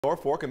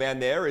Norfolk, a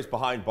man there is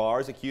behind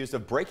bars accused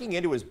of breaking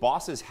into his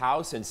boss's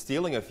house and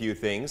stealing a few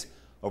things.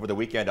 Over the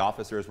weekend,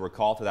 officers were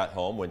called to that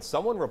home when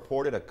someone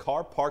reported a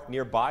car parked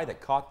nearby that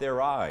caught their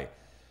eye.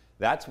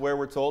 That's where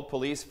we're told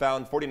police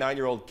found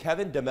 49-year-old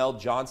Kevin DeMel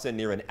Johnson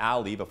near an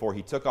alley before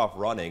he took off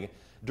running.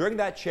 During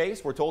that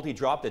chase, we're told he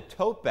dropped a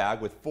tote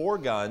bag with 4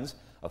 guns,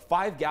 a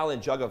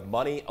 5-gallon jug of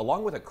money,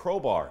 along with a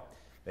crowbar.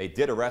 They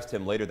did arrest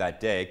him later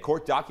that day.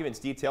 Court documents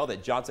detail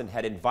that Johnson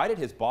had invited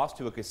his boss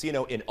to a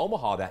casino in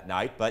Omaha that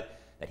night, but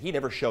that he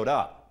never showed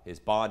up. His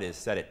bond is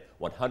set at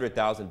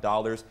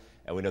 $100,000,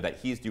 and we know that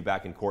he's due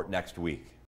back in court next week.